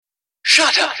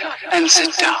Shut up and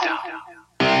sit down.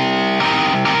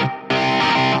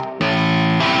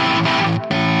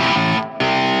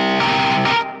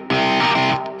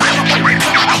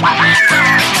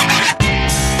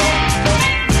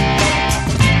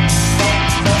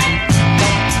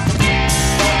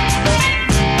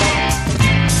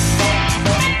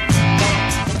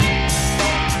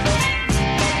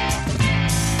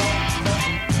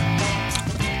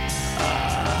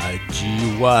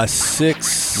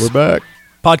 GY6. We're back.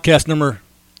 Podcast number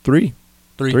Three.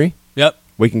 Yep.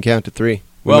 We can count to three.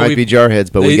 We Well, might be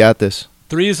jarheads, but we got this.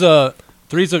 Three's a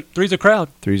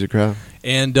crowd, Three's a crowd.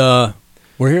 and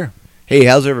we're here. Hey,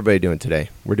 how's everybody doing today?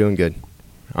 We're doing good.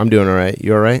 I'm doing all right.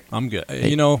 You all right? I'm good. Hey.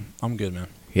 You know, I'm good, man.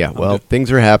 Yeah. I'm Well, good.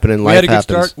 things are happening. We Life had a good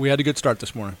happens. start. We had a good start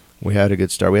this morning. We had a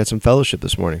good start. We had some fellowship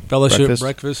this morning. Fellowship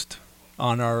breakfast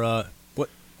on our what?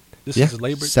 This Yeah. is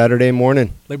Labor Saturday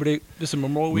morning. Day. This is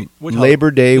Memorial Week. What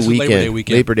Labor Day This is weekend. Labor Day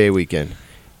weekend. Labor Day weekend.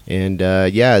 And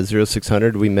yeah,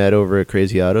 0600. We met over at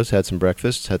Crazy Autos. Had some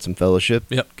breakfast. Had some fellowship.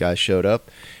 Yep. Guys showed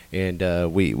up, and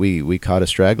we caught a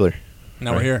straggler.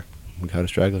 Now we're here. We caught a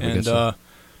straggler. I And guess so.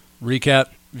 recap.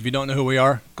 If you don't know who we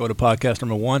are, go to podcast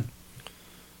number 1.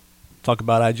 Talk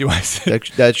about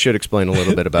IGY6. That should explain a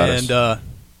little bit about us.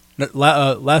 And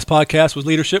last podcast was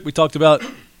leadership. We talked about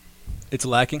it's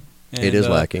lacking. And, It is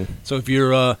lacking. So if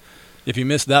you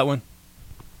missed that one,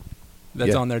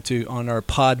 that's Yeah. on there too on our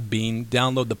Podbean.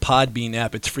 Download the Podbean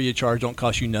app. It's free of charge. Don't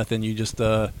cost you nothing. You just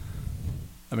you're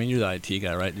the IT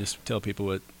guy, right? Just tell people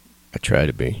what I try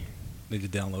to be. they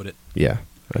need to download it. Yeah,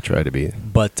 I try to be.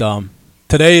 But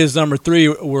today is number 3.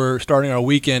 We're starting our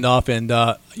weekend off, and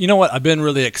you know what? I've been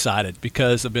really excited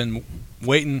because I've been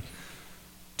waiting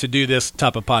to do this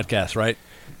type of podcast, right?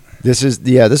 This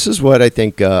is what I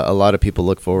think a lot of people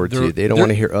look forward to. They don't want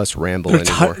to hear us ramble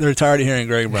anymore. They're tired of hearing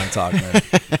Greg Brown talk, man.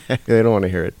 They don't want to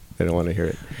hear it. They don't want to hear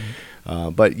it.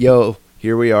 But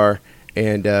here we are,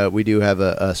 and we do have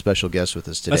a special guest with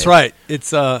us today. That's right.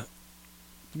 It's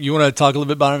you want to talk a little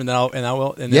bit about him, and I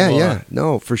will. And then we'll,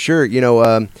 No, for sure. You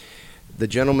know, the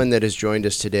gentleman that has joined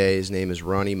us today, his name is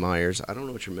Ronnie Myers. I don't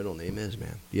know what your middle name is,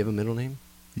 man. Do you have a middle name?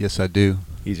 Yes, I do.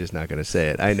 He's just not going to say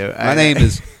it. I know. My name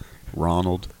is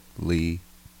Ronald Lee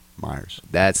Myers.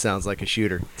 That sounds like a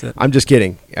shooter. That's it. I'm just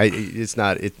kidding. It's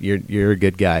not. You're a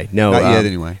good guy. No, Not yet,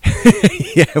 anyway.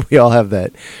 Yeah, we all have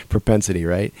that propensity,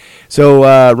 right?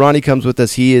 So Ronnie comes with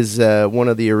us. He is one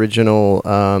of the original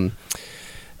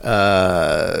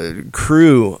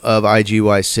crew of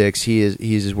IGY6.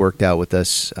 He's worked out with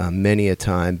us many a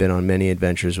time, been on many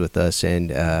adventures with us,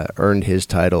 and earned his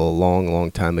title a long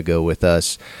time ago with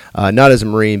us. Not as a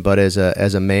Marine, but as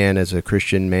a man, as a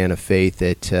Christian man of faith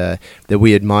that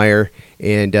we admire.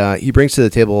 And he brings to the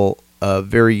table a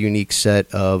very unique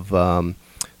set of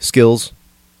skills,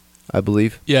 I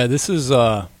believe. Yeah, this is.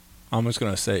 I'm just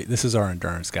gonna say this is our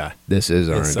endurance guy. This is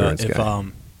our It's, endurance if, guy.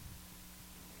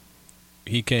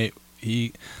 He came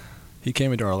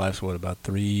into our lives about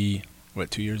 2 years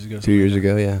ago? 2 years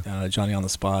ago, yeah. Johnny on the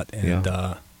spot, and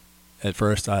at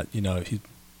first I,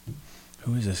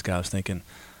 who is this guy? I was thinking,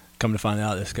 come to find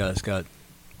out, this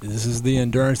is the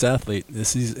endurance athlete.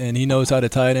 And he knows how to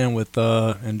tie it in with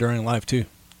enduring life too,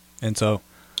 and so,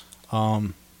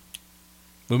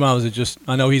 we might as well just.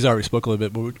 I know he's already spoke a little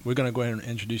bit, but we're gonna go ahead and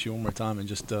introduce you one more time and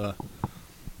just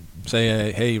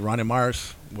say, hey, Ronnie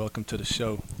Myers, welcome to the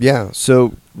show. Yeah,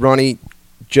 so Ronnie,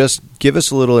 just give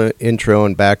us a little intro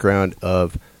and background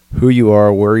of who you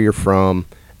are, where you're from,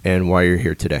 and why you're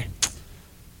here today.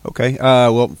 Okay.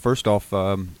 Well, first off,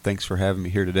 thanks for having me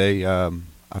here today. I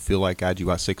feel like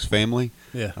IGY6 family.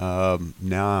 Yeah.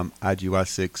 Now I'm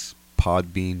IGY6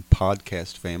 Podbean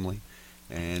podcast family,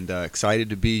 and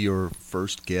excited to be your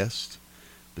first guest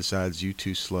besides you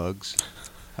two slugs.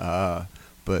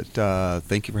 But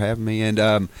thank you for having me.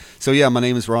 And so, yeah, my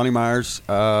name is Ronnie Myers.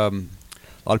 A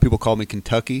lot of people call me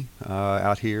Kentucky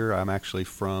out here. I'm actually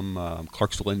from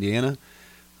Clarksville, Indiana.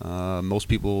 Most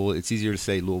people, it's easier to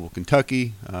say Louisville,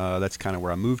 Kentucky. That's kind of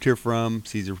where I moved here from.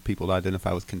 It's easier for people to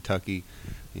identify with Kentucky.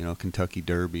 Kentucky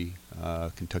Derby,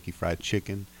 Kentucky Fried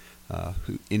Chicken.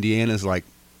 Indiana's like,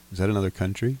 is that another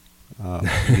country?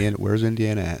 Indiana, where's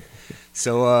Indiana at?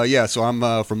 So, so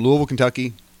I'm from Louisville,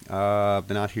 Kentucky. I've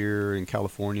been out here in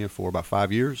California for about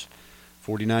 5 years.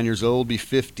 49 years old, be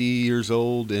 50 years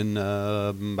old in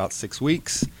about 6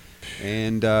 weeks.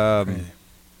 And, I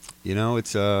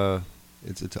live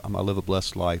a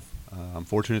blessed life. I'm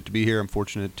fortunate to be here. I'm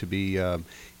fortunate to be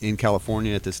in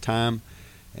California at this time.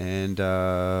 And,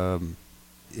 I'm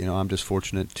just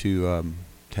fortunate to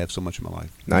have so much in my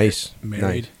life. Nice.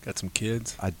 Married, got some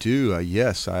kids. I do.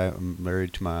 Yes, I am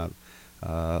married to my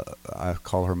I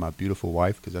call her my beautiful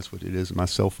wife because that's what it is. My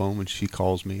cell phone, when she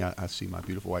calls me, I see my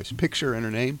beautiful wife's picture and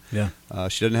her name. Yeah.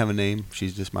 She doesn't have a name.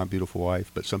 She's just my beautiful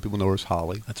wife, but some people know her as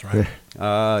Holly. That's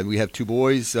right. We have 2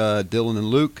 boys, Dylan and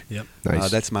Luke. Yep. Nice.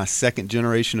 That's my second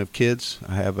generation of kids.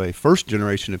 I have a first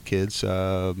generation of kids,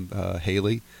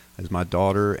 Haley as my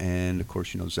daughter, and of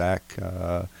course, Zach.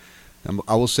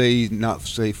 I will not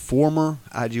say former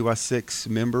IGY6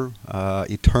 member,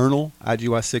 eternal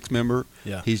IGY6 member.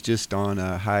 Yeah. He's just on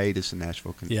a hiatus in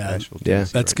Nashville. Nashville, Yeah.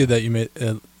 Tennessee That's right good now. that you made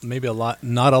maybe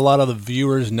not a lot of the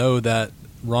viewers know that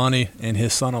Ronnie and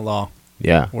his son-in-law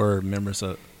Yeah. were members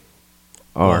of.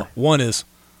 Or Well, one is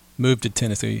moved to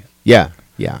Tennessee, yeah.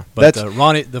 but That's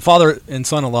Ronnie, the father and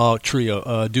son-in-law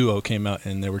duo came out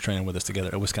and they were training with us together.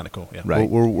 It was kind of cool. Yeah. Right.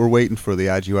 We're waiting for the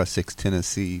IGY6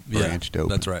 Tennessee branch to open.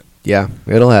 That's right. yeah.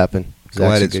 It'll happen. Go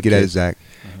at Zach's a it. good Get at kid. it, Zach.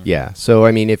 Yeah. So,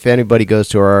 I mean, if anybody goes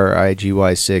to our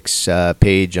IGY6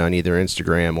 page on either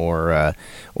Instagram or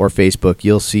Facebook,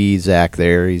 you'll see Zach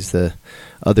there. He's the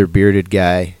other bearded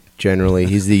guy. Generally,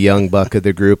 he's the young buck of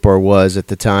the group, or was at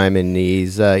the time, and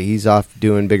he's off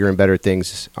doing bigger and better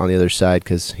things on the other side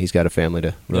because he's got a family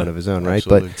to run Yeah, of his own, right?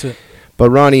 absolutely. That's it.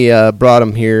 But Ronnie brought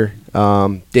him here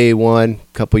day one,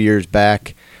 a couple years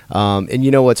back, and you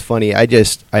know what's funny?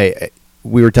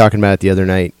 We were talking about it the other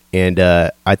night, and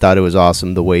I thought it was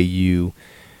awesome the way you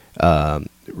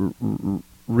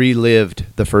relived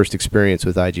the first experience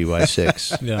with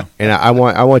IGY6. Yeah. And I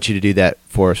want you to do that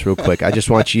for us real quick. I just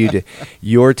want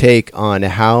your take on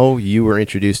how you were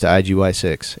introduced to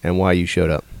IGY6 and why you showed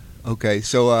up. Okay,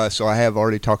 so I have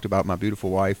already talked about my beautiful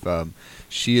wife.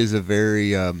 She is a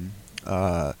very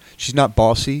she's not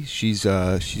bossy. She's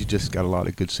just got a lot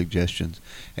of good suggestions,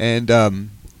 and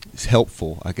it's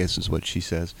helpful, I guess, is what she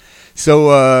says. So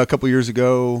a couple years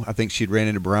ago, I think she'd ran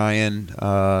into Brian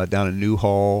down in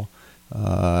Newhall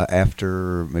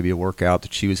after maybe a workout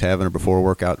that she was having, or before a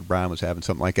workout that Brian was having,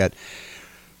 something like that.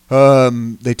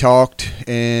 They talked,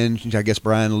 and I guess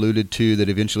Brian alluded to that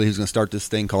eventually he was going to start this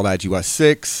thing called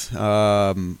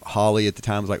IGY6. Holly at the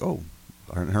time was like, oh,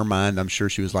 in her mind, I'm sure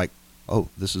she was like, oh,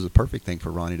 this is a perfect thing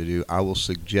for Ronnie to do. I will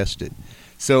suggest it.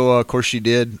 So, of course, she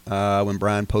did when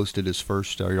Brian posted his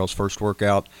first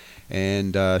workout,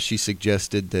 and she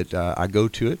suggested that I go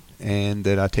to it and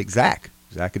that I take Zach.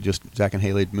 Zach and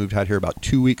Haley had moved out here about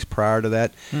 2 weeks prior to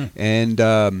that, and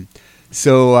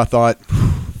so I thought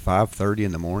 5:30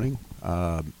 in the morning.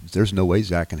 There's no way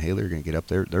Zach and Haley are going to get up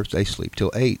there. They sleep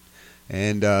till 8,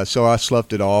 and so I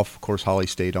sloughed it off. Of course, Holly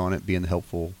stayed on it, being the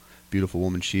helpful, beautiful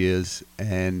woman she is.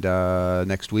 And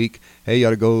next week, hey, you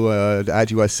ought to go to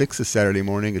IGY6 this Saturday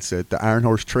morning. It's at the Iron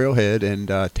Horse Trailhead,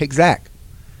 and take Zach.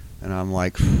 And I'm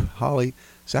like, Holly,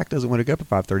 Zach doesn't want to get up at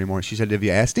 5:30 in the morning. She said, have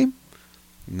you asked him?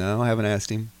 No, I haven't asked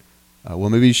him.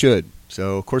 Well, maybe you should.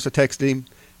 So, of course, I texted him,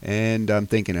 and I'm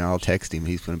thinking I'll text him.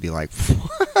 He's going to be like,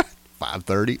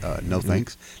 5:30? No,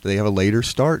 thanks. Do they have a later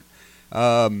start? So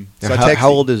I texted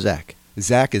How him. old is Zach?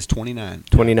 Zach is 29.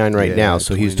 29 right Yeah, now,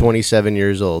 so he's 29. 27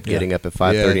 years old, Yeah. getting up at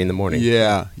 5:30 in the morning.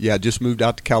 Yeah, just moved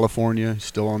out to California,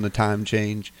 still on the time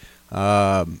change.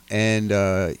 And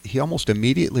he almost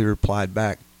immediately replied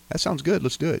back, that sounds good,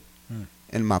 let's do it.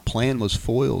 And my plan was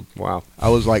foiled. Wow. I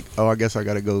was like, oh, I guess I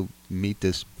got to go meet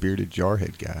this bearded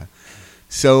jarhead guy.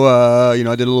 So, I did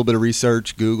a little bit of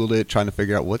research, Googled it, trying to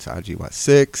figure out what's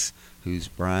IGY6, who's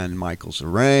Brian Michael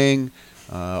Zarang.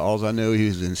 All I know, he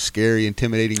was a scary,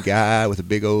 intimidating guy with a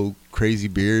big old crazy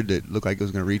beard that looked like he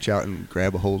was going to reach out and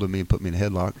grab a hold of me and put me in a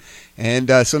headlock. And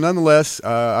so nonetheless,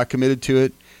 I committed to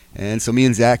it. And so me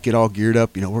and Zach get all geared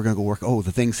up. We're going to go work. Oh,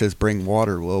 the thing says bring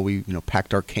water. Well, we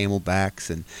packed our Camelbacks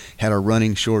and had our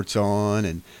running shorts on.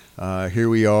 And here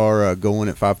we are going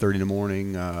at 5:30 in the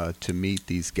morning to meet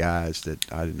these guys that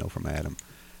I didn't know from Adam.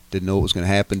 Didn't know what was going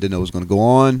to happen. Didn't know what was going to go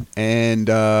on. And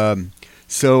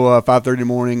so 5:30 in the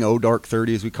morning, dark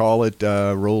 30 as we call it,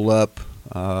 roll up.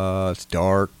 It's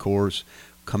dark, of course.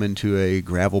 Come into a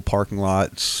gravel parking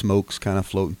lot. Smoke's kind of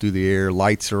floating through the air.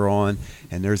 Lights are on.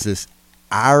 And there's this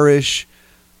Irish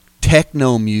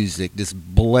techno music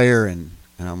just blaring.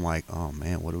 And I'm like, oh,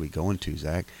 man, what are we going to,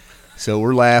 Zach? So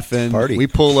we're laughing. Party. We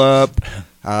pull up.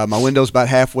 My window's about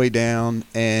halfway down.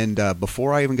 And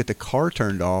before I even get the car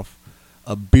turned off,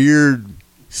 a beard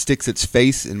sticks its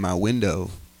face in my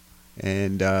window.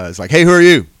 And it's like, hey, who are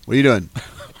you? What are you doing?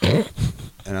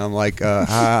 And I'm like,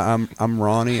 hi, I'm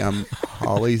Ronnie. I'm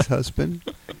Holly's husband.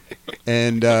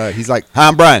 And he's like, hi,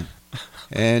 I'm Brian.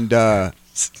 And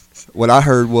what I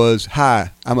heard was,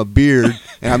 hi, I'm a beard,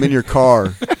 and I'm in your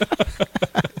car.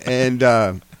 And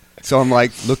so I'm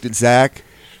like, looked at Zach,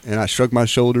 and I shrugged my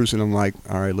shoulders, and I'm like,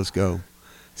 all right, let's go.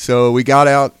 So we got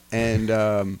out, and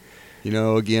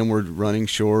Again, we're running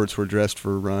shorts. We're dressed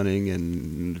for running,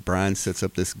 and Brian sets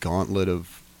up this gauntlet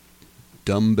of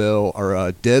dumbbell or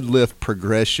deadlift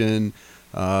progression,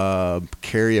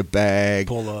 carry a bag,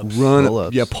 Pull-ups.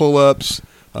 pull-ups,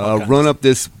 run up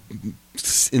this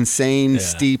insane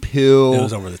steep hill. It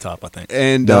was over the top, I think.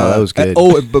 And No, that was good.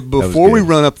 But before we good.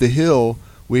 run up the hill,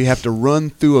 we have to run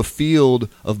through a field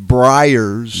of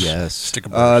briars. Yes. Stick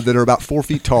of brush. That are about 4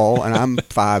 feet tall, and I'm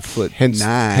 5'9".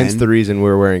 Hence the reason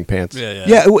we're wearing pants. Yeah.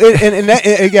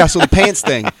 Yeah, so the pants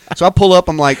thing. So I pull up.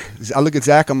 I look at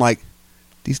Zach. I'm like,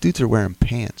 these dudes are wearing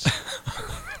pants.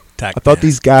 I thought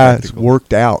these guys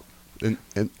worked out. And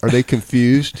are they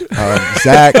confused?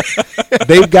 Zach,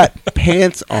 they've got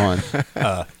pants on.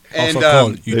 Also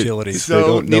called utilities. They So,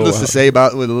 don't know needless how- to say,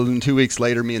 about 2 weeks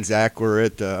later, me and Zach were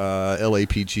at the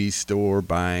LAPG store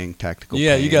buying tactical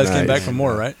Yeah, pants. you guys came Nice. back from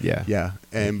more, right? Yeah. Yeah,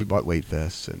 and we bought weight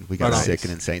vests, and we got Nice. sick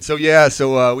and insane. So,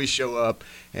 we show up,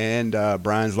 and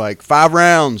Brian's like, 5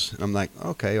 rounds. I'm like,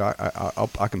 okay,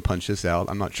 I can punch this out.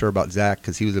 I'm not sure about Zach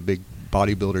because he was a big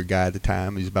bodybuilder guy at the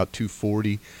time. He's about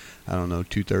 240. I don't know,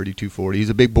 230, 240. He's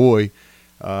a big boy.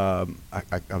 I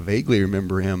vaguely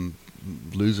remember him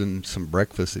losing some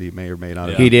breakfast that he may or may not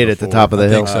have He eaten did at the before. top of the I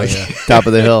hill. think so, yeah. Top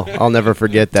of the hill. I'll never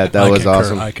forget that. That I was concur,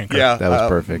 awesome. I concur. Yeah, That was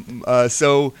perfect.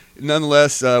 So,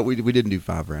 nonetheless, we didn't do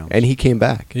 5 rounds. And he came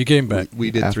back. He came back.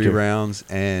 We did 3 After. rounds,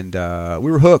 and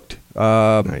we were hooked.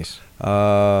 Nice.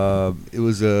 It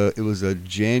was a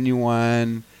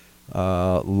genuine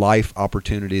life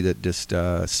opportunity that just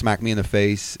smacked me in the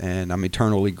face, and I'm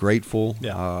eternally grateful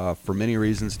for many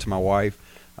reasons to my wife,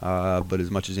 but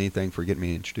as much as anything for getting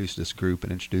me introduced to this group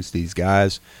and introduced these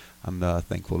guys. I'm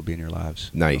thankful to be in your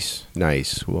lives. Nice.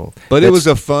 Well, But it that's- was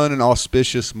a fun and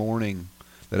auspicious morning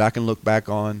that I can look back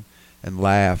on and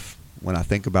laugh when I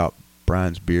think about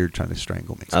Brian's beard trying to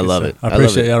strangle me. I love it. I love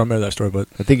appreciate it. it. I don't remember that story, but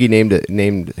I think he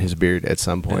named his beard at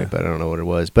some point, Yeah. but I don't know what it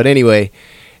was. But anyway,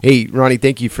 hey Ronnie,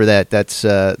 thank you for that. That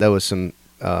was some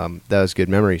that was good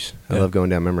memories. I Yeah. love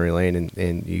going down memory lane,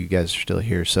 and you guys are still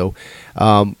here. So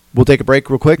we'll take a break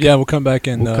real quick. yeah, we'll come back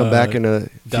and we'll come back in a few.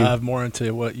 dive more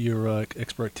into what your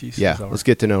expertise Yeah, is. let's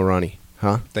get to know Ronnie.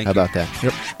 Huh? Thank How you. about that?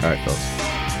 Yep. All right, fellas.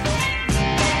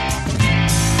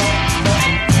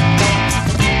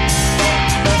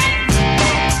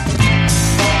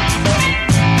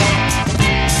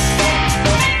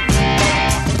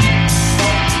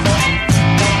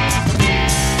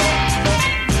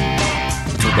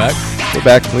 We're back. We're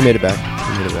back. We made it back.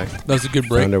 That was a good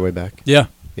break. Found our way back. Yeah.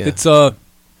 Yeah. It's good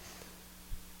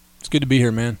to be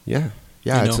here, man. Yeah.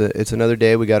 You It's know. it's another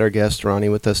day. We got our guest Ronnie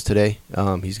with us today.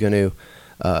 He's going to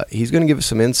give us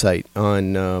some insight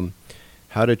on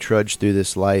how to trudge through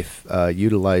this life,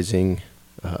 utilizing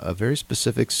a very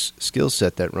specific skill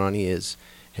set that Ronnie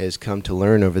has come to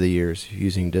learn over the years,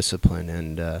 using discipline,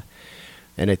 and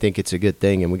I think it's a good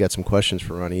thing. And we got some questions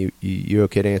for Ronnie. You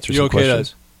okay to answer You some okay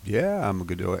questions? Yeah, I'm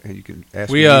good to it. And you can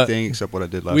ask We, me anything except what I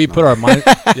did last night. We put our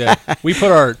we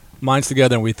put our minds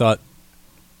together, and we thought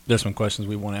there's some questions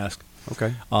we want to ask.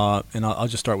 Okay. And I'll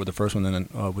just start with the first one, and then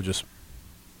we'll just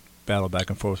battle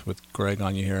back and forth with Greg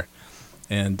on you here.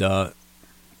 And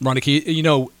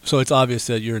Ronnie, so it's obvious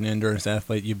that you're an endurance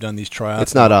athlete. You've done these tryouts.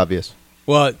 It's not obvious.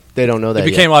 Well, They don't know that it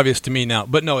became yet. obvious to me now,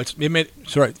 but no,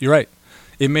 you're right.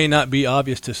 It may not be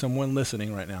obvious to someone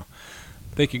listening right now.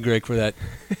 Thank you, Greg, for that.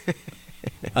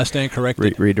 I stand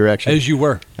corrected. Redirection. As you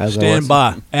were. As I Stand was.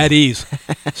 by. At ease.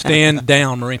 Stand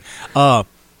down, Marine.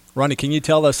 Ronnie, can you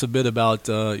tell us a bit about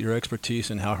your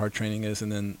expertise and how hard training is,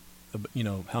 and then,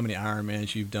 how many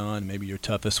Ironmans you've done, maybe your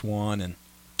toughest one? And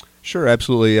Sure,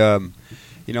 absolutely. I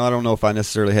don't know if I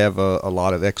necessarily have a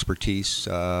lot of expertise.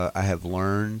 I have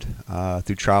learned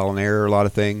through trial and error a lot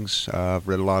of things. I've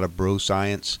read a lot of bro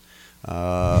science.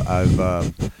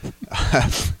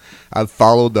 I've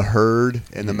followed the herd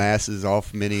and the masses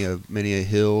off many a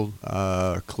hill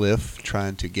or cliff,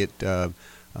 trying to get into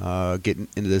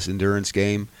this endurance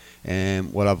game.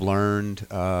 And what I've learned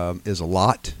is a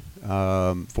lot.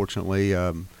 Fortunately,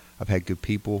 I've had good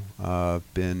people.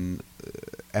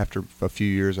 After a few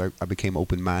years, I became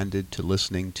open-minded to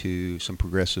listening to some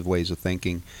progressive ways of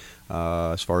thinking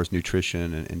as far as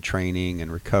nutrition and training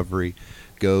and recovery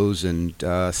goes, and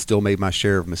still made my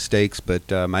share of mistakes. But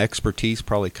my expertise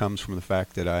probably comes from the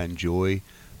fact that I enjoy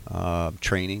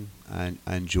training. I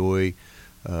enjoyed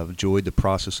the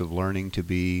process of learning to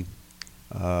be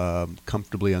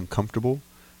comfortably uncomfortable,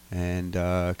 and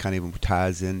kind of even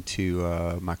ties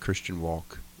into my Christian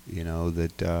walk.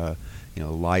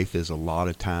 Life is a lot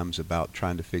of times about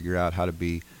trying to figure out how to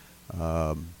be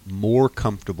more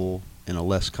comfortable in a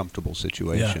less comfortable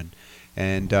situation.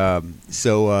 And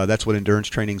so that's what endurance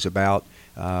training is about.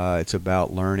 It's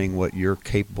about learning what you're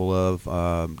capable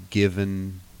of,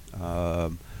 given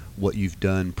what you've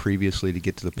done previously to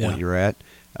get to the point you're at,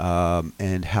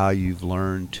 and how you've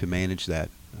learned to manage that.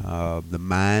 The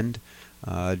mind,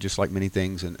 just like many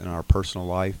things in our personal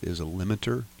life, is a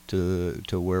limiter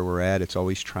to where we're at. It's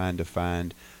always trying to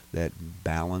find that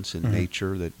balance in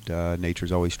nature. That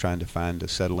nature's always trying to find a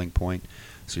settling point.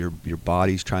 So your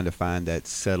body's trying to find that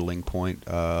settling point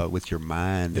with your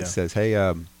mind that says, "Hey,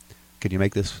 can you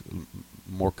make this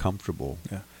more comfortable?"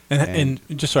 Yeah. And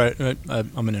just sorry,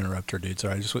 I'm an interrupter, dude.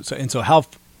 Sorry.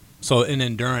 So in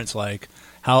endurance, like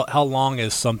how long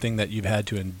is something that you've had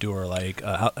to endure? Like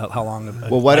how long?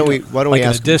 Well, why don't we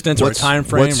ask a distance or a time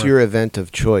frame? What's your event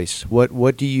of choice?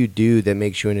 What do you do that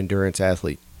makes you an endurance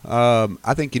athlete?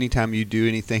 I think anytime you do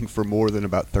anything for more than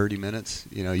about 30 minutes,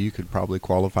 you could probably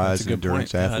qualify as an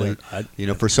endurance athlete.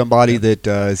 For somebody that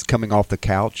is coming off the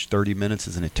couch, 30 minutes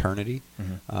is an eternity.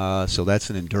 So that's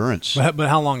an endurance. But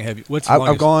how long have you?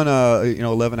 I've gone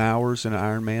 11 hours in an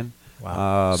Ironman.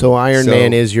 Wow. So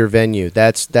Ironman is your venue.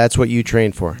 That's what you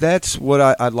train for. That's what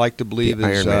I'd like to believe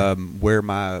is where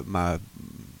my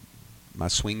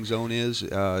swing zone is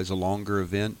a longer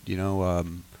event.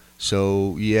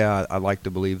 So yeah, I like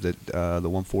to believe that the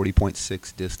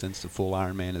 140.6 distance, the full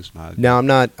Ironman, is my. Now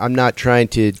I'm not trying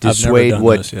to dissuade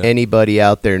what anybody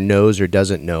out there knows or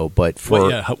doesn't know, but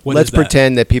let's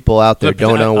pretend that people out there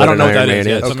don't know what an Ironman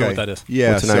is. Tell me what that is.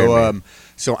 Yeah, what's an Ironman?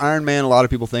 So Ironman, a lot of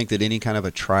people think that any kind of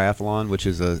a triathlon, which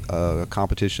is a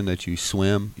competition that you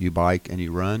swim, you bike, and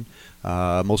you run.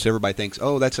 Most everybody thinks,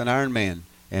 oh, that's an Ironman,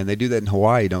 and they do that in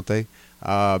Hawaii, don't they?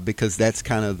 Because that's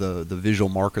kind of the visual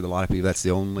marker that a lot of people. That's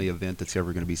the only event that's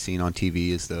ever going to be seen on TV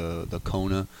is the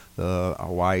Kona, the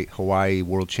Hawaii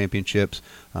World Championships.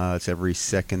 It's every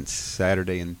second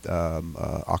Saturday in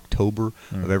October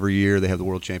of every year. They have the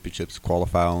World Championships.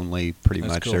 Qualify only. Pretty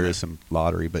much. Cool, there is some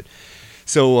lottery, but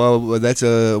so that's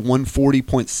a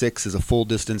 140.6 is a full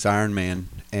distance Ironman,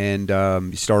 and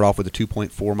you start off with a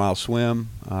 2.4 mile swim.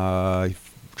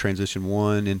 Transition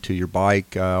one into your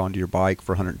bike, onto your bike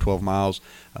for 112 miles,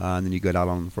 and then you get out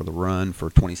on for the run for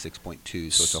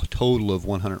 26.2. So it's a total of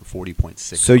 140.6.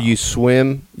 So miles. You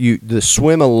swim. The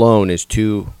swim alone is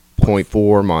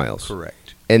 2.4 miles.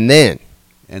 Correct. And then.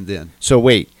 So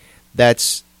wait,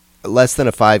 that's less than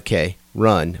a 5K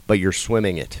run, but you're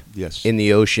swimming it. Yes. In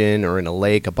the ocean or in a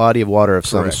lake, a body of water of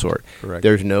some sort. Correct.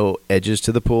 There's no edges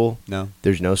to the pool. No.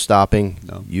 There's no stopping.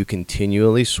 No. You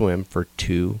continually swim for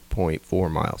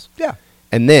 2.4 miles. Yeah.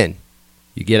 And then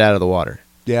you get out of the water.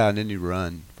 Yeah, and then you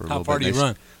run for a little bit. How far do you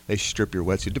run? They strip your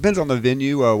wetsuit. Depends on the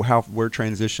venue, where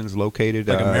transition's located.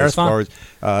 Like a marathon? As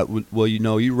far as,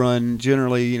 you run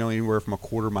generally, anywhere from a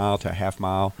quarter mile to a half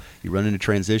mile. You run into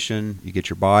transition. You get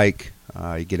your bike.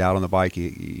 You get out on the bike.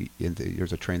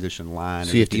 There's a transition line.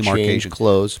 So you have to change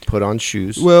clothes, put on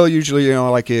shoes. Well, usually,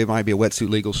 like it might be a wetsuit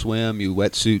legal swim. You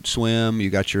wetsuit swim. You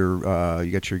got your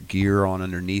gear on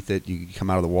underneath it. You come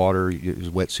out of the water. There's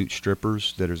wetsuit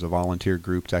strippers. There's a volunteer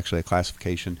group. It's actually a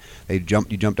classification. You jump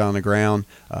down on the ground.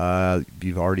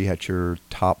 You've already had your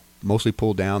top mostly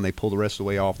pulled down. They pull the rest of the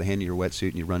way off. They hand you your wetsuit,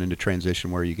 and you run into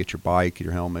transition where you get your bike,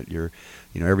 your helmet, your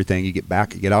everything. You get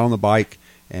back. You get out on the bike.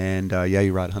 And,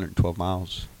 you ride 112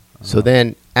 miles. So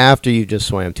then after you just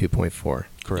swam 2.4,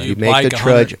 correct. You make the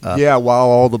trudge up. Yeah, while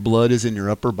all the blood is in your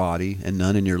upper body and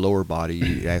none in your lower body,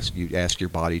 you ask your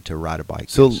body to ride a bike.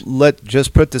 So let's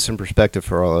just put this in perspective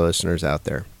for all our listeners out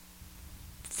there.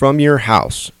 From your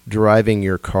house, driving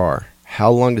your car,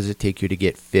 how long does it take you to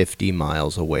get 50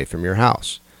 miles away from your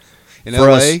house? In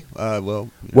L.A.?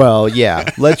 Well, yeah.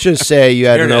 Let's just say you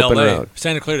had an open road.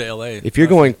 Santa Clara to L.A. If you're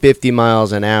going 50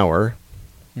 miles an hour...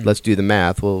 Let's do the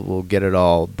math. We'll get it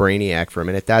all brainiac for a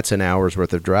minute. That's an hour's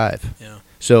worth of drive. Yeah.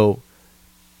 So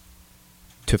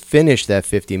to finish that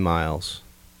 50 miles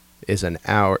is an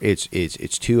hour. It's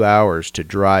 2 hours to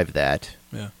drive that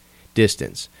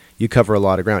distance. You cover a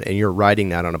lot of ground, and you're riding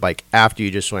that on a bike after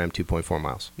you just swam 2.4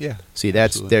 miles. Yeah. See,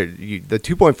 that's there. The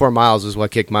 2.4 miles is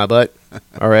what kicked my butt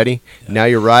already. Now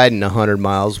you're riding 100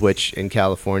 miles, which in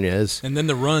California is. And then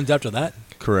the runs after that.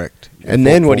 Correct. And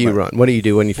then what do you run? What do you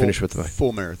do when you finish with the bike?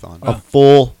 Full marathon? A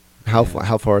full. How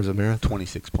far is a marathon?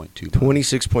 26.2.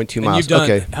 26.2 miles. You've done,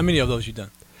 okay. How many of those you done?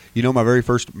 My very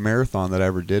first marathon that I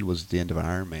ever did was at the end of an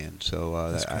Ironman.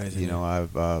 So that's crazy,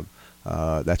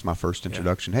 that's my first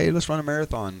introduction. Hey, let's run a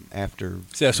marathon after.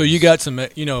 Yeah. So you got some. I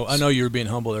know you were being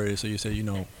humble there. So you said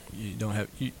you don't have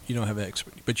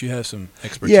but you have some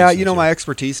expertise. Yeah, in the my gym.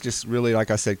 expertise just really,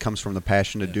 like I said, comes from the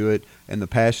passion to do it and the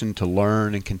passion to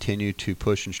learn and continue to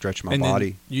push and stretch my and then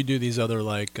body. you do these other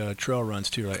like trail runs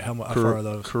too, right? How far are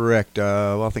those? Correct.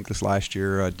 Well, I think this last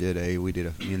year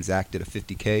me and Zach did a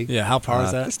 50K. Yeah, how far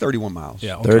is that? It's 31 miles.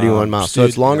 Yeah, okay. 31 miles. So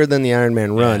it's Dude, longer than the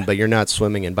Ironman run, Yeah. but you're not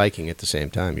swimming and biking at the same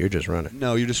time. You're just running.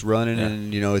 No, you're just running, Yeah.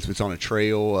 and it's on a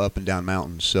trail up and down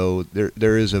mountains. So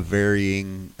there is a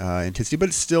varying intensity, but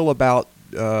it's still about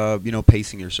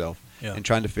pacing yourself Yeah. and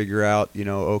trying to figure out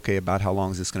okay, about how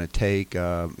long is this going to take?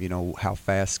 How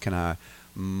fast can I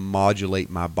modulate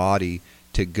my body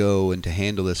to go and to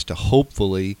handle this to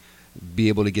hopefully be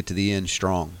able to get to the end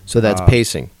strong. So that's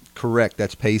pacing. Correct.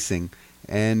 That's pacing,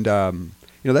 and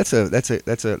that's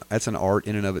an art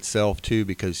in and of itself too,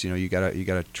 because you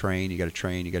gotta train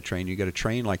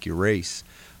like you race,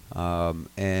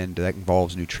 and that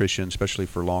involves nutrition, especially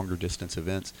for longer distance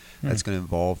events. That's going to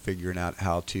involve figuring out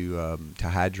how to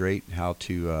hydrate, how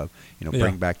to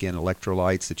bring back in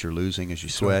electrolytes that you're losing as you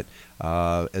sweat,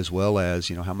 as well as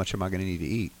how much am I going to need to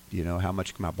eat? How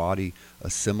much can my body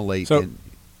assimilate? So,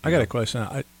 I got a question.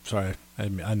 Sorry, I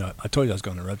know I told you I was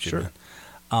going to interrupt you. Sure.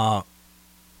 Man.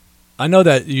 I know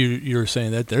that you're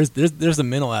saying that there's the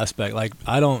mental aspect. Like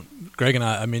Greg and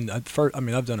I mean, I've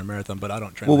done a marathon, but I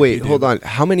don't train. Well, like wait, you do. hold on.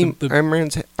 How many The-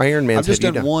 Ironmans I've just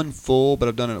have you done one full, but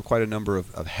I've done quite a number of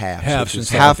halves. Halves which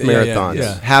is and Half stuff. Yeah, marathons.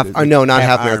 yeah. Half. No, not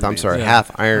half marathon. I'm Ironmans. sorry. Yeah.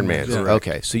 Half Ironmans. Yeah.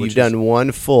 Okay, so Which you've done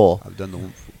one full, I've done the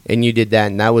one. and you did that,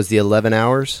 and that was the 11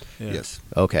 hours. Yeah. Yes.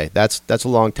 Okay, that's a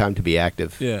long time to be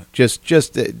active. Yeah.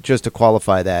 Just to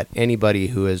qualify that, anybody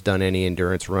who has done any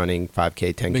endurance running, 5K,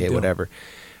 Big 10K, deal. whatever,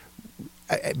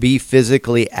 be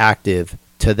physically active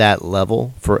to that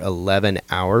level for 11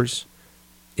 hours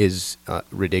is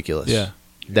ridiculous. Yeah.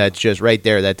 That's just right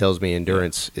there. That tells me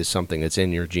endurance is something that's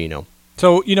in your genome.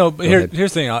 So ahead.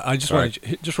 here's the thing. I just Sorry.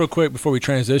 want just real quick before we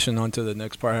transition on to the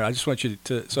next part here. I just want you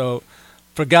to so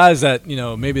for guys that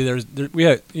maybe we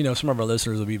have some of our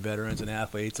listeners will be veterans and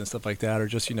athletes and stuff like that, or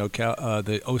just the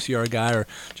OCR guy, or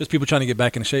just people trying to get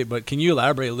back in shape. But can you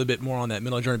elaborate a little bit more on that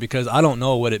mental journey, because I don't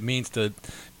know what it means to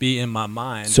be in my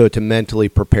mind. So to mentally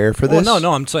prepare for this? Well,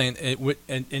 no, I'm saying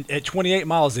at 28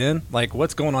 miles in, like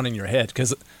what's going on in your head?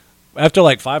 Because after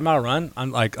like 5 mile run,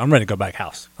 I'm ready to go back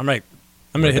house. I'm ready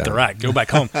to hit the rack, go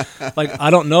back home. Like I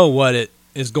don't know what it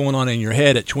is going on in your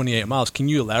head at 28 miles. Can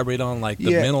you elaborate on like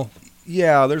the mental?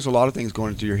 Yeah, there's a lot of things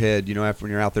going through your head, after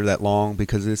when you're out there that long,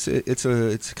 because it's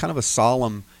kind of a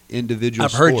solemn individual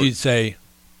I've sport. heard you say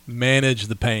manage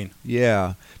the pain.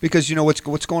 Yeah, because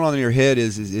what's going on in your head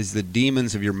is the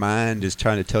demons of your mind is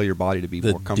trying to tell your body to be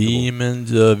The more comfortable.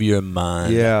 demons of your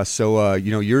mind. Yeah, so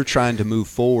you're trying to move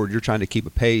forward, you're trying to keep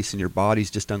a pace, and your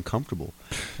body's just uncomfortable,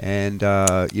 and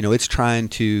it's trying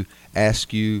to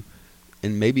ask you,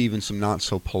 in maybe even some not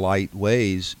so polite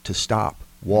ways, to stop,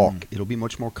 walk. It'll be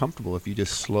much more comfortable if you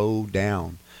just slow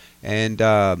down, and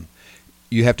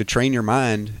you have to train your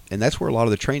mind, and that's where a lot of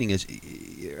the training is.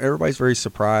 Everybody's very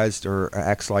surprised or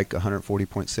acts like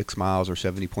 140.6 miles or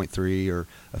 70.3 or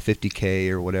a 50K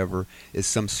or whatever is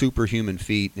some superhuman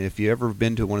feat. And if you've ever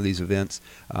been to one of these events,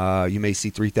 you may see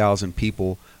 3,000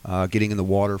 people getting in the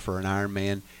water for an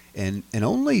Ironman, and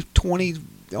only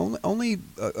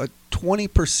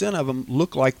 20% of them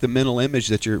look like the mental image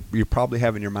that you probably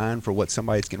have in your mind for what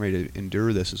somebody that's getting ready to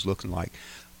endure this is looking like.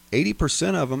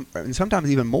 80% of them, and sometimes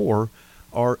even more,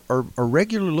 are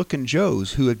regular-looking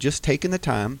Joes who have just taken the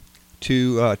time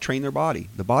to train their body.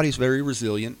 The body's very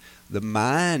resilient. The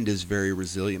mind is very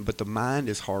resilient, but the mind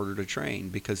is harder to train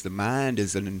because the mind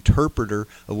is an interpreter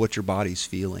of what your body's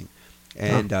feeling.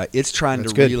 And it's trying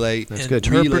That's to good. relay. That's good.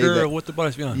 Interpreter of what the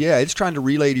body's feeling. Yeah, it's trying to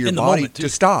relay to your In the body moment, too. to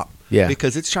stop. Yeah.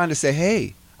 Because it's trying to say,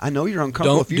 hey, I know you're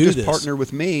uncomfortable. Don't If you do just this. partner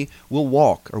with me, we'll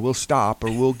walk or we'll stop or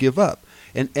we'll give up.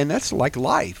 And that's like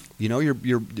life. The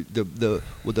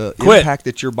Quit. impact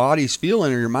that your body's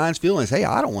feeling or your mind's feeling is, hey,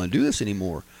 I don't want to do this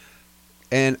anymore.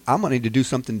 And I'm going to need to do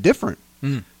something different.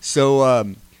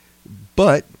 So,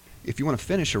 but if you want to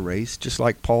finish a race, just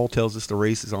like Paul tells us the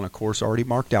race is on a course already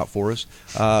marked out for us,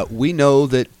 we know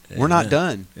that we're not Amen.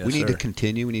 done. Yes, We need sir. to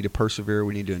continue. We need to persevere.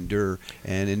 We need to endure.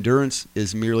 And endurance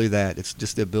is merely that. It's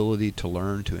just the ability to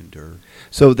learn to endure.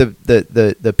 So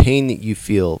the pain that you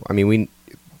feel, I mean,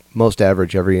 most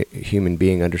average, every human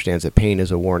being understands that pain is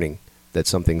a warning that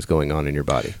something's going on in your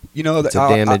body. It's a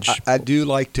damage. I do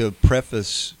like to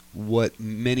preface what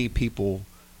many people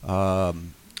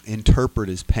interpret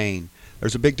as pain.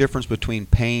 There's a big difference between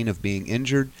pain of being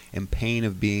injured and pain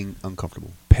of being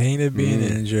uncomfortable. Pain of being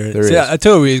injured. There See, is. I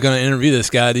told you he's going to interview this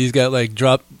guy. He's got like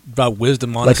drop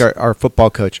wisdom on Like us. our football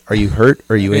coach. Are you hurt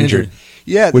or are you injured?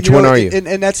 Yeah, Which you one know, are you?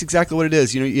 And that's exactly what it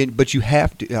is. But you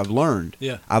have to. I've learned.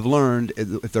 Yeah. I've learned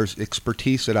if there's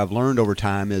expertise that I've learned over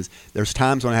time is there's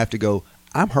times when I have to go.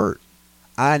 I'm hurt.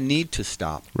 I need to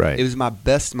stop. Right. It was my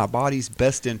body's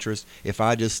best interest if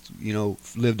I just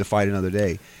live to fight another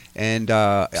day. And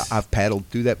I've paddled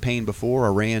through that pain before. I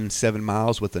ran 7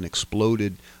 miles with an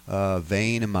exploded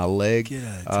vein in my leg, Get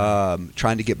out of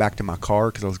trying to get back to my car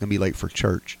because I was going to be late for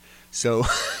church. So,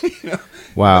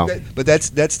 Wow. But that's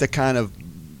the kind of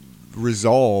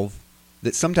resolve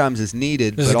that sometimes is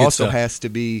needed, This is but good also stuff. has to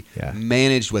be Yeah.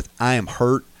 managed with I am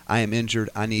hurt, I am injured,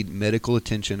 I need medical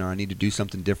attention, or I need to do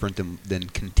something different than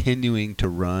continuing to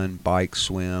run, bike,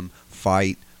 swim,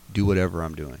 fight, do whatever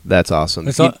I'm doing. That's awesome.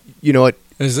 It's You, all- you know what?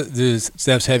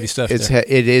 That's heavy stuff. It's there.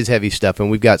 it is heavy stuff, and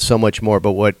we've got so much more.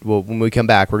 But when we come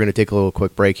back, we're going to take a little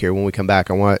quick break here. When we come back,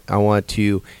 I want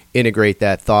to integrate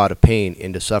that thought of pain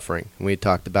into suffering. And we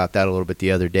talked about that a little bit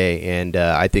the other day, and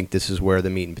I think this is where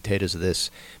the meat and potatoes of this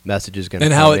message is going to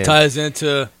and come how it in. ties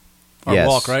into our Yes,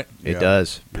 walk, right? It Yeah.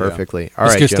 does Yeah. perfectly. All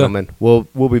That's right, good stuff. gentlemen,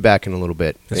 we'll be back in a little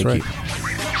bit. That's Thank right.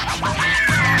 you.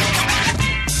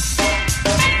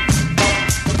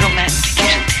 Romantic,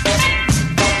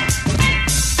 isn't it?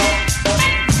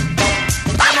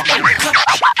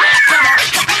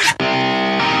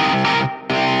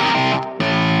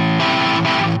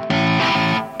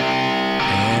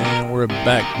 And we're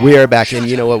back. We are back, and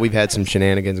you know what? We've had some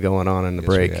shenanigans going on in the Yes,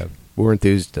 we break. have. We're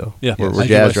enthused, though. Yeah, we're IGY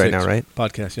jazzed right 6 now, right?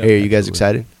 Podcast. Yeah, Hey, are you guys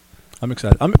absolutely. excited? I'm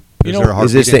excited. Is there a heartbeat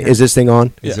Is this in thing, here? is this thing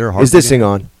on? Yeah. Is there a Is heartbeat this in thing here?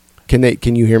 on?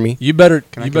 Can you hear me? You better.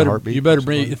 Can I You get a better. heartbeat, You better be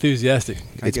possibly? enthusiastic.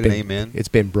 Can I get an amen? It's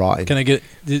been brought in. Can I get?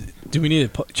 Do we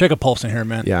need to check a pulse in here,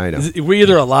 man? Yeah, I know. We're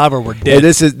either alive or we're Yeah, dead.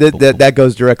 this is that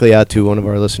goes directly out to one of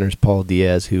our listeners, Paul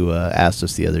Diaz, who asked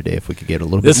us the other day if we could get a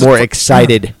little This bit is more for-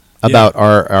 excited about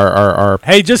our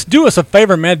Hey, just do us a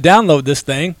favor, man. Download this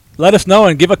thing. Let us know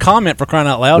and give a comment for crying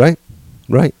out loud.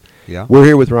 right. Yeah. We're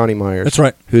here with Ronnie Myers. That's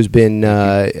right. Who's been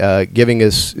giving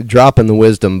us, dropping the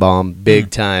wisdom bomb big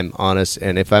Mm. time on us.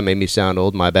 And if I made me sound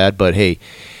old, my bad. But hey,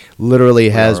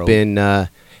 literally has are old. been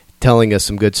telling us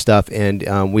some good stuff. And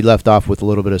we left off with a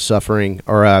little bit of suffering,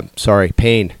 or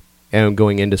pain, and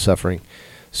going into suffering.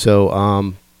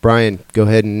 So, Brian, go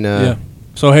ahead and Yeah.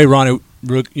 So hey, Ronnie,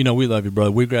 we love you,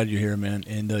 brother. We're glad you're here, man,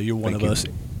 and you're one Thank of you. us.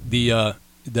 The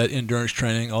that endurance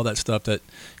training, all that stuff.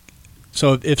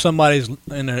 So if somebody's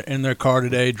in their car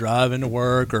today, driving to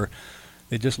work, or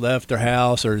they just left their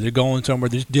house, or they're going somewhere,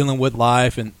 they're just dealing with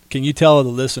life, and can you tell the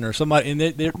listener, somebody, and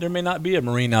there may not be a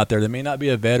Marine out there, there may not be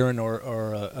a veteran or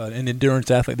an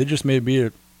endurance athlete, there just may be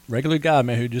a regular guy,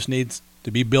 man, who just needs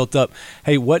to be built up.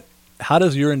 Hey, how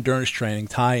does your endurance training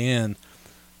tie in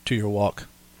to your walk?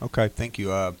 Okay. Thank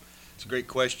you. It's a great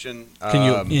question. Can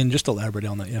you Ian, just elaborate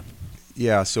on that? Yeah.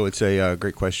 Yeah, so it's a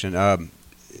great question.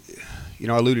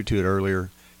 I alluded to it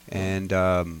earlier, and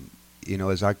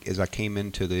as I came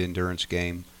into the endurance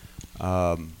game,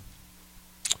 I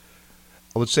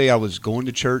would say I was going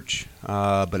to church,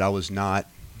 but I was not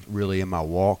really in my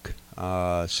walk.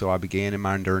 So I began in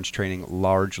my endurance training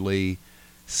largely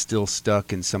still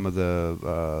stuck in some of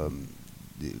the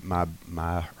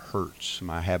my hurts,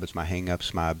 my habits, my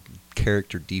hang-ups, my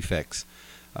character defects,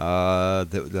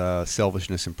 the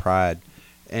selfishness and pride.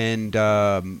 And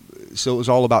so it was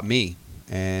all about me.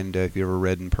 And if you ever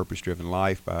read In Purpose Driven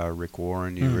Life by Rick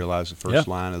Warren, you realize the first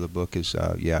line of the book is,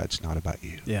 it's not about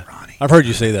you, Yeah. Ronnie. I've heard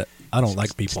you say that. I don't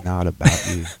like people. It's not about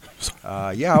you.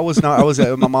 I was not. I was.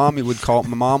 My mom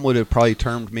would have probably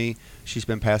termed me. She's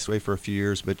been passed away for a few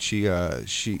years, but she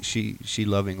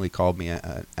lovingly called me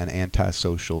an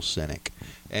antisocial cynic.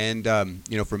 And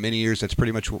for many years, that's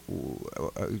pretty much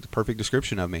the perfect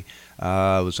description of me.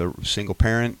 I was a single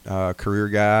parent, career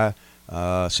guy,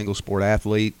 single sport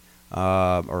athlete,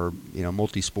 or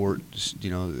multi-sport,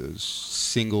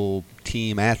 single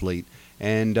team athlete,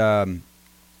 and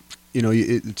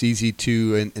it's easy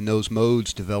to in those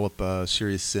modes develop a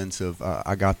serious sense of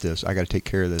I got this, I got to take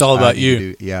care of this. It's all I about need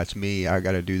you. to it's me. I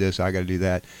got to do this. I got to do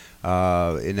that,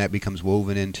 and that becomes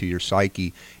woven into your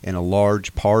psyche in a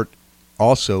large part.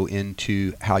 Also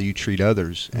into how you treat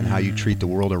others and how you treat the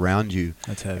world around you.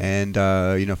 That's heavy. And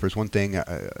if there's one thing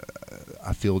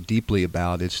I feel deeply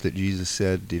about, it's that Jesus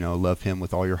said, love Him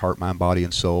with all your heart, mind, body,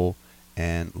 and soul,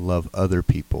 and love other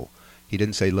people. He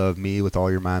didn't say love me with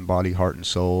all your mind, body, heart, and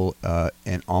soul,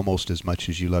 and almost as much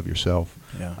as you love yourself.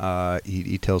 Yeah.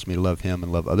 He tells me to love Him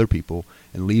and love other people,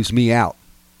 and leaves me out.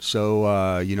 So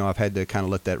I've had to kind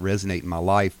of let that resonate in my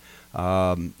life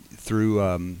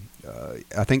through.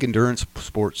 I think endurance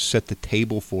sports set the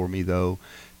table for me, though,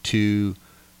 to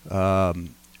to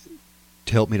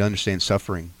help me to understand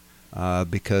suffering,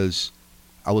 because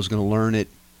I was going to learn it.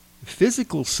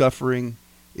 Physical suffering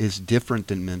is different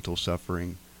than mental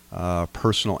suffering,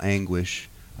 personal anguish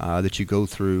that you go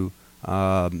through.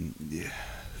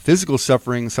 Physical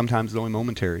suffering sometimes is only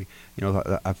momentary.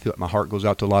 I feel my heart goes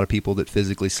out to a lot of people that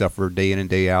physically suffer day in and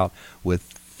day out with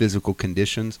physical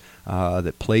conditions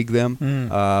that plague them.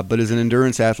 But as an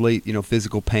endurance athlete,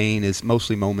 physical pain is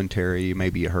mostly momentary. You may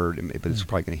be hurt, but it's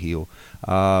probably going to heal.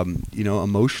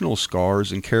 Emotional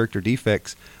scars and character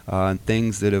defects and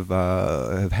things that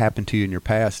have happened to you in your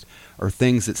past are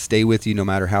things that stay with you no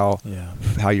matter how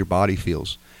your body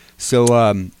feels. So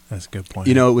that's a good point.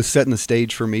 it was setting the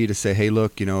stage for me to say, hey,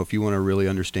 look, if you want to really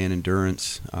understand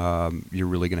endurance, you're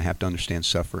really going to have to understand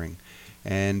suffering.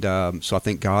 And so I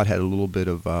think God had a little bit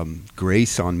of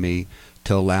grace on me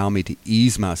to allow me to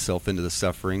ease myself into the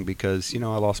suffering because, I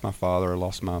lost my father, I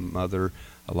lost my mother,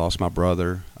 I lost my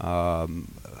brother, but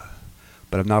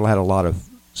I've not had a lot of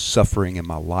suffering in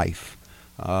my life.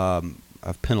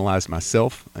 I've penalized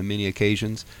myself on many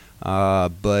occasions,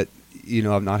 but,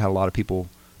 I've not had a lot of people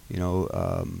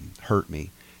hurt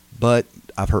me, but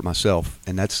I've hurt myself,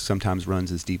 and that sometimes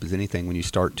runs as deep as anything when you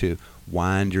start to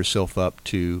wind yourself up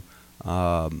to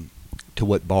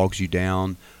what bogs you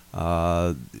down,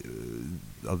 of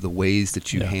the ways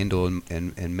that you handle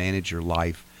and manage your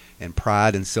life. And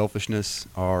pride and selfishness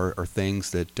are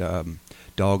things that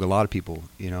dog a lot of people.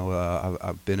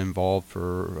 I've been involved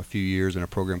for a few years in a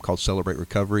program called Celebrate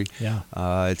Recovery.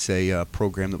 It's a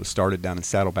program that was started down in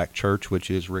Saddleback Church,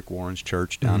 which is Rick Warren's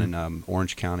church down in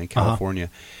Orange County, California.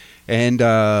 And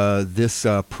this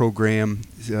program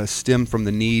stemmed from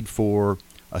the need for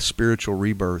a spiritual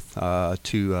rebirth,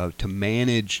 to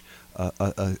manage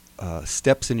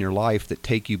steps in your life that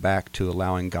take you back to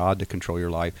allowing God to control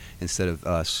your life instead of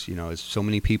us. As so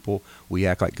many people, we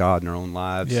act like God in our own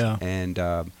lives, and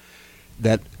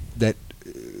that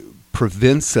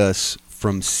prevents us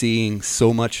from seeing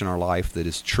so much in our life that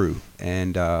is true.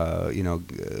 And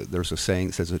there's a saying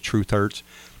that says the truth hurts,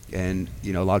 and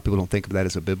a lot of people don't think of that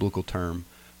as a biblical term.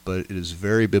 But it is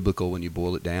very biblical when you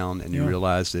boil it down and you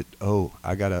realize that,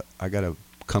 I gotta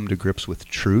come to grips with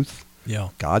truth,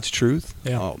 God's truth.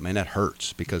 Oh man, that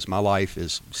hurts because my life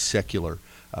is secular.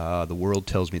 The world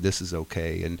tells me this is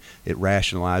okay, and it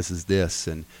rationalizes this,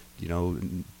 and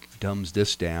dumbs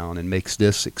this down and makes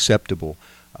this acceptable.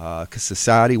 Because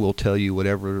society will tell you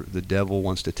whatever the devil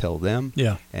wants to tell them.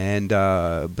 And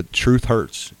but truth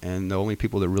hurts, and the only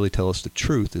people that really tell us the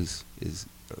truth is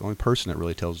the only person that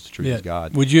really tells us the truth is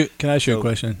God. Can I ask you a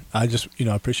question? I just,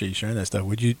 I appreciate you sharing that stuff.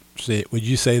 Would you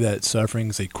say that suffering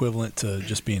is equivalent to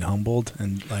just being humbled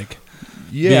and like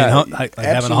having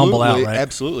a humble out, right?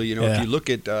 Absolutely. If you look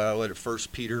at 1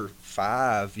 Peter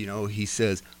 5, he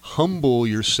says, humble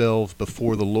yourselves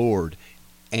before the Lord,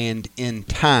 and in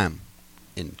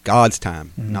God's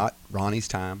time, not Ronnie's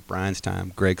time, Brian's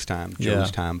time, Greg's time,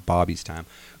 Joe's time, Bobby's time,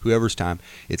 whoever's time.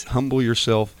 It's humble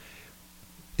yourself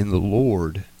in the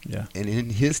Lord, and in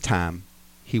His time,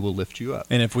 He will lift you up.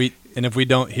 And if we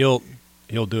don't, He'll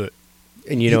do it.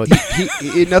 And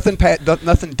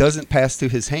nothing doesn't pass through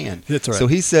His hand. That's right. So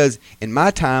He says, in my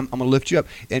time, I'm going to lift you up.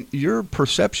 And your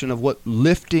perception of what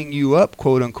lifting you up,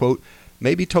 quote unquote,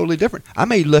 may be totally different. I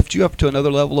may lift you up to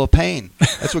another level of pain.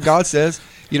 That's what God says.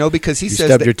 Because He says,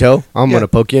 stubbed your toe, I'm going to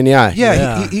poke you in the eye.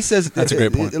 He says that's a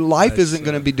great point. Life isn't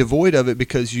going to be devoid of it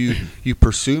because you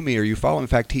pursue me or you follow. In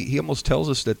fact, he almost tells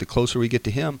us that the closer we get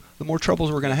to Him, the more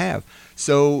troubles we're going to have.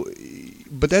 So,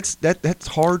 but that's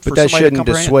hard for somebody to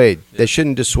comprehend. That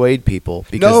shouldn't dissuade people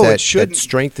because that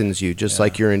strengthens you, just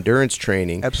like your endurance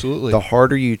training. Absolutely. The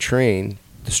harder you train,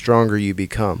 the stronger you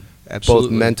become. Absolutely.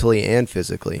 Both mentally and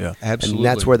physically. Absolutely. And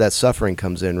that's where that suffering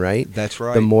comes in, right? That's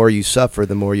right. The more you suffer,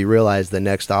 the more you realize the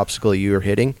next obstacle you're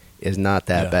hitting is not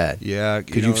that bad.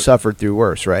 Because you've suffered through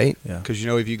worse, right? Because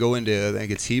if you go into, I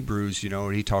think it's Hebrews,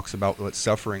 he talks about what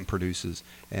suffering produces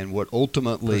and what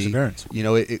ultimately, perseverance.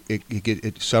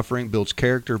 Suffering builds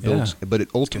character, but it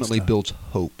ultimately builds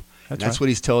hope. That's what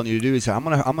He's telling you to do. He said, I'm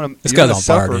gonna this guy's on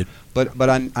suffer, fire, dude. but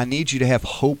I need you to have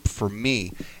hope for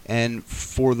me. And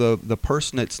for the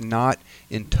person that's not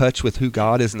in touch with who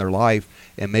God is in their life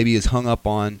and maybe is hung up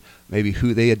on maybe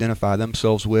who they identify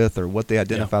themselves with or what they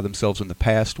identify themselves in the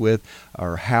past with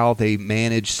or how they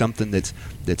manage something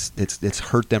that's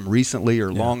hurt them recently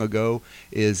or long ago,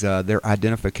 is their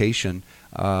identification.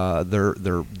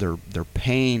 Their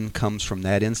pain comes from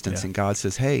that instance, and God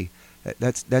says, hey,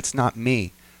 that's not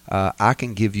me. I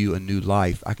can give you a new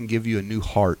life. I can give you a new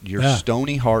heart. Your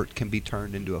stony heart can be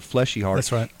turned into a fleshy heart.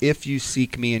 That's right. If you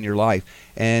seek me in your life.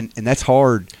 And that's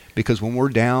hard, because when we're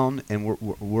down and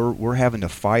we're having to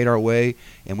fight our way,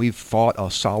 and we've fought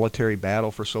a solitary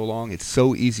battle for so long, it's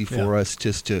so easy for us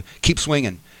just to keep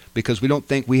swinging because we don't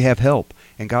think we have help.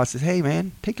 And God says, hey,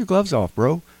 man, take your gloves off,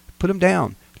 bro. Put them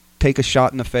down. Take a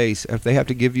shot in the face. If they have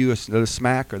to give you a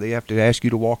smack, or they have to ask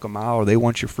you to walk a mile, or they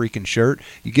want your freaking shirt,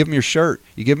 you give them your shirt.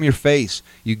 You give them your face.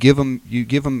 You give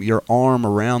them your arm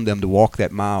around them to walk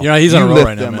that mile. Yeah, he's on a roll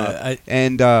right now, man.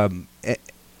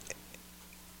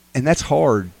 And that's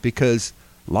hard because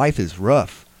life is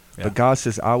rough. Yeah. But God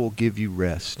says, I will give you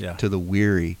rest to the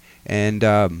weary. And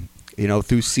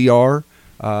through CR,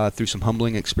 through some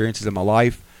humbling experiences in my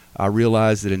life, I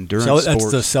realized that endurance sports.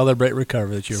 That's the Celebrate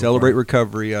Recovery that you Celebrate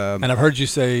Recovery. And I've heard you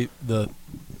say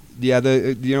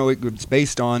it's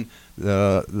based on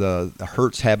the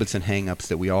hurts, habits, and hang-ups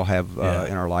that we all have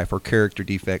in our life, or character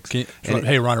defects.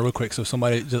 Hey, Ron, real quick. So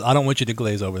I don't want you to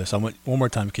glaze over this. I want one more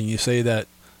time. Can you say that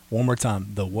one more time?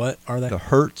 The what are they? The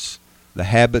hurts, the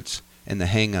habits, and the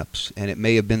hang-ups. And it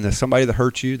may have been somebody that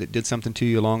hurt you, that did something to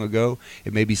you long ago.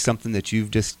 It may be something that you've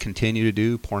just continued to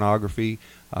do, pornography,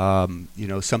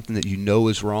 something that you know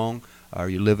is wrong, or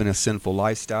you live in a sinful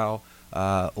lifestyle,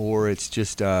 or it's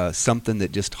just something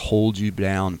that just holds you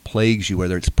down, plagues you,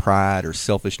 whether it's pride or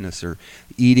selfishness or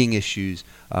eating issues,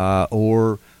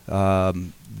 or the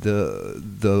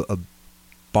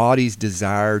body's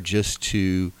desire just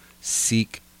to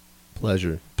seek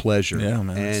pleasure, yeah,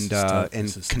 man, and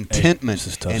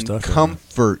contentment and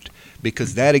comfort,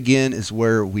 because that again is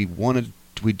where we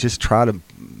just try to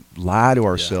lie to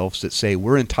ourselves that say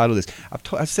we're entitled to this.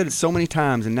 I've said it so many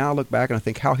times, and now I look back and I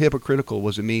think, how hypocritical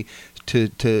was it me to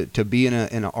be in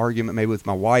an argument maybe with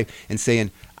my wife and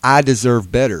saying I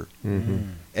deserve better.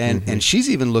 Mm-hmm. And she's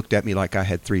even looked at me like I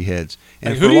had three heads.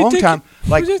 And like, for a long think, time,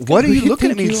 like, what are you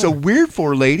looking at me you so are? weird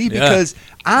for, lady? Because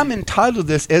I'm entitled to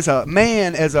this as a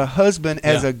man, as a husband,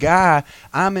 as a guy.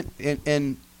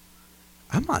 And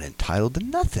I'm not entitled to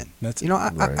nothing. That's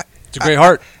right. It's a great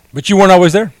heart, but you weren't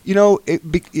always there. I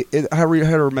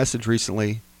heard a message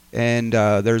recently, and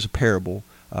there's a parable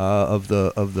of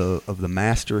the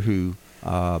master who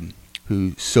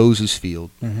sows his field,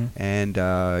 and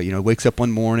wakes up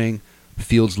one morning,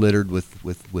 field's littered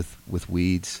with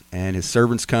weeds, and his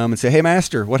servants come and say, "Hey,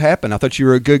 master, what happened? I thought you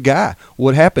were a good guy.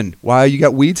 What happened? Why you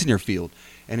got weeds in your field?"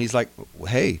 And he's like,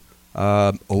 "Hey,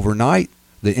 overnight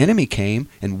the enemy came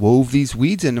and wove these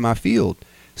weeds into my field."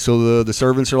 So the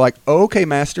servants are like, "Oh, okay,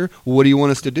 master, what do you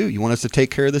want us to do? You want us to take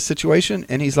care of this situation?"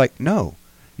 And he's like, "No,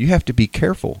 you have to be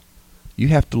careful. You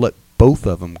have to let both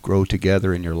of them grow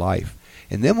together in your life.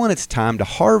 And then when it's time to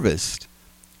harvest,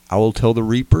 I will tell the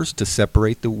reapers to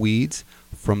separate the weeds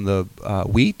from the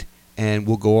wheat, and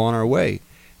we'll go on our way."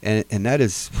 And that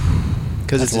is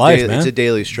because it's life, a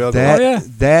daily struggle.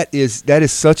 That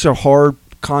is such a hard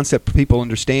concept for people to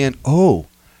understand. Oh,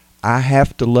 I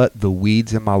have to let the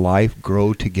weeds in my life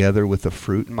grow together with the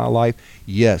fruit in my life.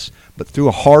 Yes, but through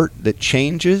a heart that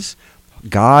changes,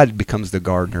 God becomes the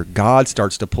gardener. God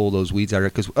starts to pull those weeds out of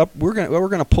it, because we're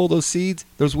gonna pull those weeds,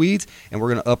 and we're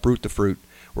gonna uproot the fruit.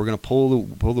 We're gonna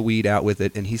pull the weed out with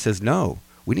it. And He says, no,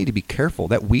 we need to be careful.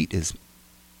 That wheat is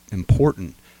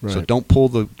important. Right. So don't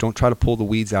try to pull the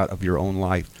weeds out of your own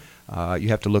life. You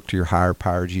have to look to your higher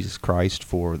power, Jesus Christ,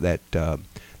 for that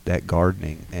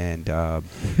gardening, and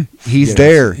He's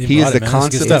there. He is the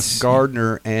consummate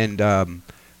gardener, and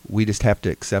we just have to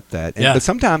accept that. But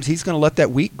sometimes He's going to let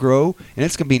that wheat grow, and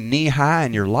it's going to be knee high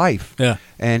in your life. Yeah.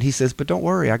 And He says, "But don't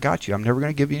worry, I got you. I'm never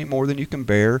going to give you any more than you can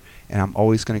bear, and I'm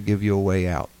always going to give you a way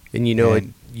out." And you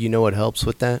know what helps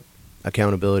with that?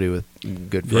 Accountability with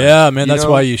good friends. Yeah, man, that's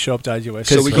why you show up to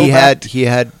IGY. Because he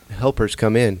had helpers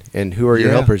come in, and who are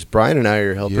your helpers? Brian and I are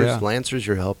your helpers. Yeah. Lancer's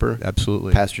your helper.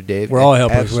 Absolutely. Pastor Dave. We're all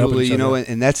helpers. Absolutely.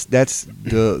 And that's the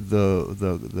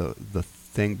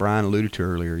thing Brian alluded to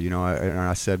earlier.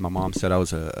 I said, my mom said I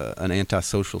was an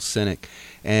antisocial cynic,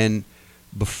 and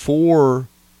before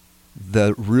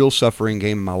the real suffering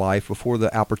came in my life, before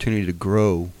the opportunity to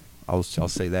grow, I'll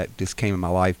say that this came in my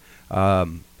life.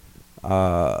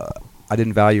 I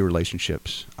didn't value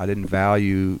relationships. I didn't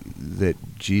value that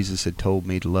Jesus had told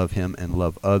me to love Him and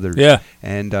love others. Yeah.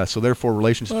 And so therefore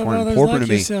relationships weren't important to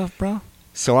me. Yourself, bro.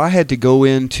 So I had to go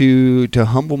into to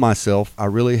humble myself. I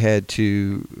really had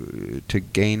to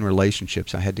gain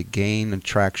relationships. I had to gain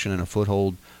attraction and a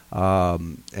foothold,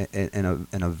 and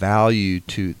a value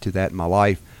to that in my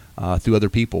life. Through other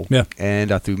people,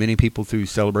 and through many people, through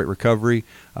Celebrate Recovery,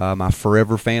 my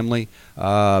forever family,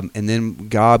 and then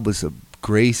God was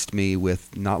graced me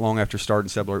with, not long after starting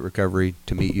Celebrate Recovery,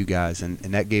 to meet you guys, and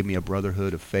that gave me a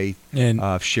brotherhood of faith, And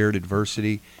of shared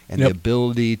adversity, and Yep. the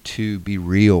ability to be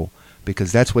real,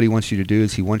 because that's what he wants you to do.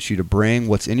 Is he wants you to bring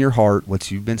what's in your heart,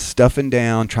 what you've been stuffing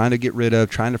down, trying to get rid of,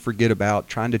 trying to forget about,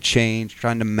 trying to change,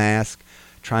 trying to mask,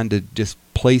 trying to just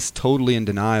place totally in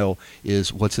denial,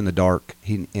 is what's in the dark.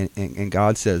 And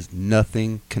God says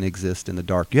nothing can exist in the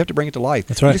dark. You have to bring it to life.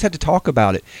 That's right. You just have to talk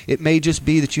about it. It may just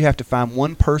be that you have to find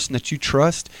one person that you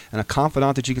trust and a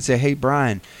confidant that you can say, hey,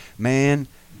 Brian, man,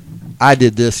 I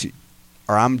did this,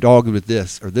 or I'm dogged with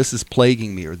this, or this is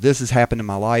plaguing me, or this has happened in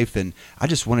my life, and I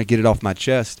just want to get it off my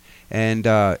chest. And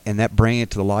that bringing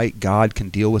it to the light, God can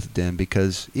deal with it then,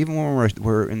 because even when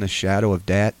we're in the shadow of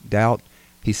doubt,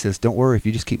 he says, don't worry, if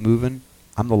you just keep moving,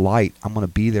 I'm the light. I'm going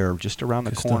to be there just around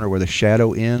the Good corner stuff. where the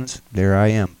shadow ends. There I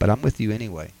am. But I'm with you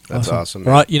anyway. That's awesome.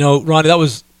 Man. Right, Ronnie, that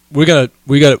was we got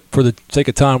for the sake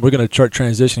of time, we're gonna chart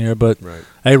transition here. But Right.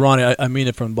 hey, Ronnie, I mean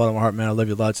it from the bottom of my heart, man. I love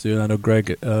you lots, dude. I know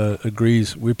Greg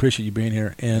agrees. We appreciate you being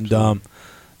here, and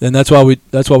then that's why we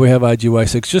have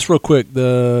IGY6. Just real quick,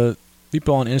 the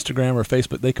people on Instagram or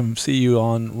Facebook, they can see you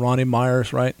on Ronnie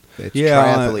Myers, right? It's Yeah,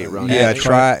 triathlete Ronnie. Yeah, At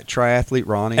triathlete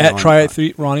Ronnie. At on-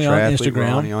 Triathlete Ronnie on Triathlete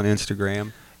Instagram. Ronnie on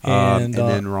Instagram. And, And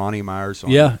then Ronnie Myers on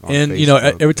Yeah, on and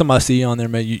Facebook. every time I see you on there,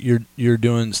 man, you're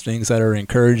doing things that are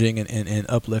encouraging and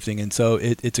uplifting, and so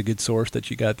it's a good source that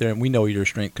you got there, and we know where your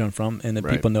strength comes from, and the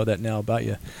Right. people know that now about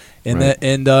you, and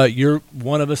Right. you're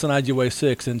one of us on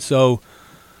IGY6, and so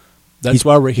that's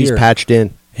why we're here. He's patched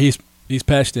in, He's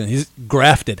patched in. He's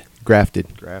grafted. grafted.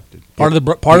 drafted.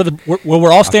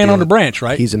 We're all standing feel on the it. branch,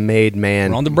 right? He's a made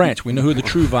man. We're on the branch. We know who the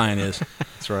true vine is.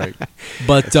 That's right.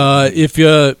 But if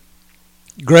you,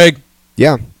 Greg,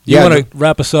 Yeah. you Yeah, want to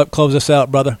wrap us up, close us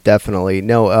out, brother? Definitely.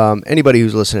 No, anybody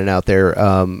who's listening out there,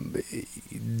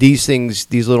 these things,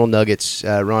 these little nuggets,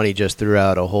 Ronnie just threw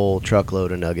out a whole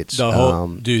truckload of nuggets. The whole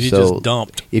dude, he so just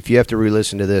dumped. if you have to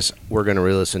re-listen to this, we're going to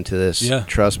re-listen to this. Yeah.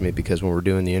 Trust me, because when we're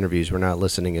doing the interviews, we're not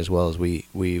listening as well as we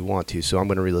want to. So I'm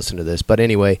going to re-listen to this. But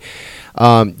anyway,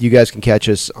 you guys can catch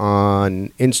us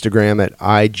on Instagram at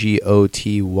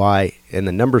IGOTY and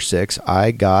the number 6,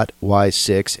 I got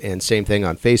Y6, and same thing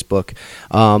on Facebook.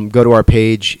 Go to our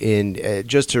page, and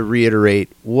just to reiterate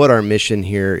what our mission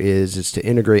here is to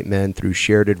integrate men through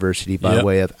shared adversity by Yep.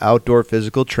 way of outdoor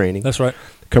physical training, That's right.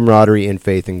 camaraderie, and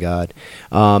faith in God.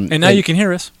 And now you can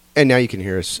hear us. And now you can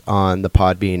hear us on the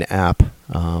Podbean app,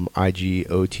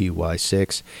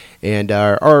 IGOTY6, and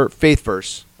our faith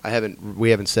verse.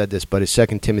 We haven't said this, but it's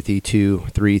 2 Timothy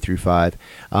 2:3-5.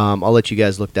 I'll let you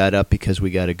guys look that up because we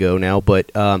got to go now.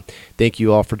 But thank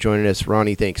you all for joining us,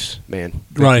 Ronnie. Thanks, man.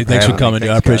 Ronnie, thanks for having me. coming, dude.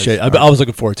 I Thanks, appreciate it. guys. I was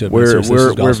looking forward to it. man. We're Seriously, this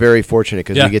is we're awesome. very fortunate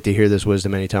because Yeah. we get to hear this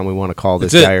wisdom anytime we want to call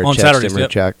this That's it, guy or on text Saturdays, him or yep.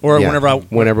 check Or yeah,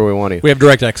 whenever we want to. we have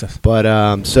direct access.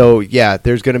 But so yeah,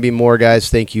 there's going to be more, guys.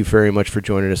 Thank you very much for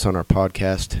joining us on our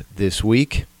podcast this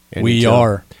week. And We until-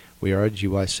 are. we are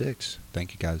GY6.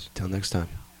 Thank you, guys. Till next time.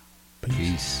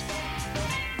 Peace.